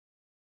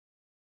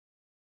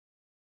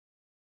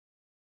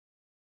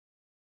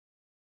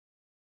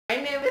My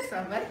name is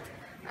Samarth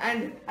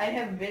and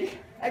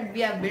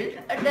we have built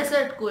a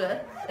desert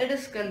cooler. It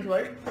is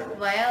controlled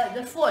via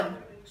the phone.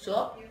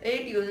 So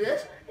it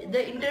uses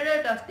the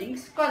Internet of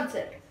Things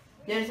concept.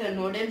 There is a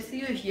node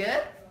MCU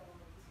here.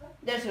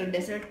 There is a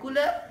desert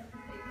cooler.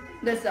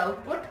 There is the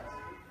output,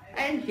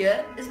 and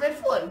here is my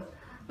phone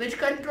which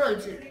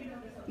controls it.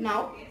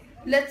 Now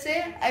let's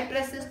say I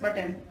press this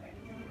button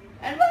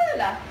and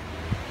voila!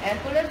 Air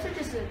cooler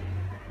switches it.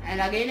 And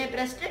again I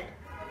pressed it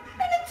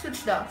and it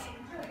switched off.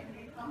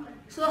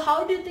 So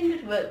how do you think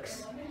it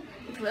works?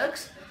 It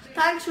works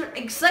thanks to an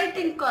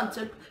exciting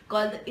concept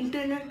called the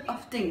Internet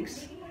of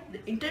Things.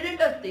 The Internet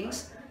of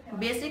Things,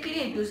 basically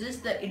it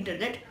uses the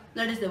Internet,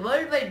 that is the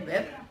World Wide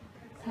Web,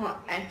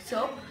 and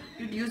so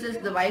it uses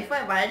the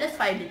Wi-Fi, wireless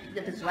fidelity,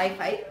 that is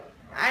Wi-Fi,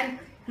 and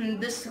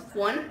this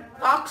phone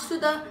talks to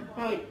the,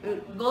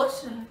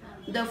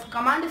 the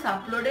command is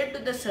uploaded to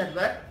the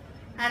server,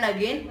 and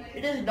again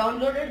it is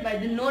downloaded by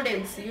the node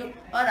MCU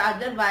or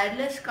other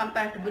wireless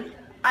compatible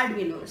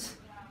Arduinos.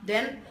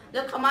 Then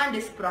the command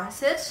is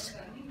processed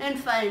and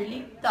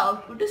finally the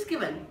output is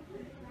given.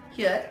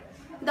 Here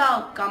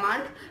the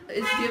command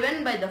is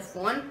given by the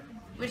phone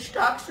which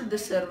talks to the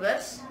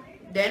servers,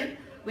 then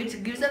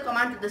which gives a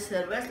command to the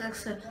servers.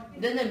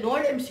 Then the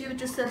node MCU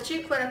which is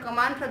searching for a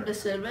command from the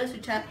servers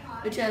which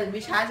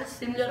has a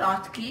similar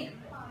auth key.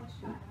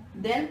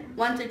 Then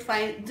once it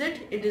finds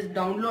it, it is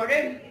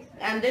downloaded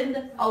and then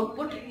the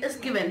output is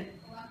given.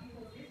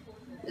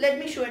 Let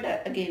me show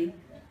it again.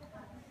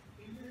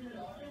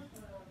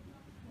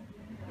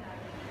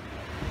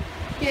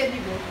 Here we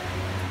go.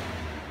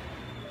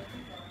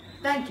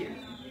 Thank you.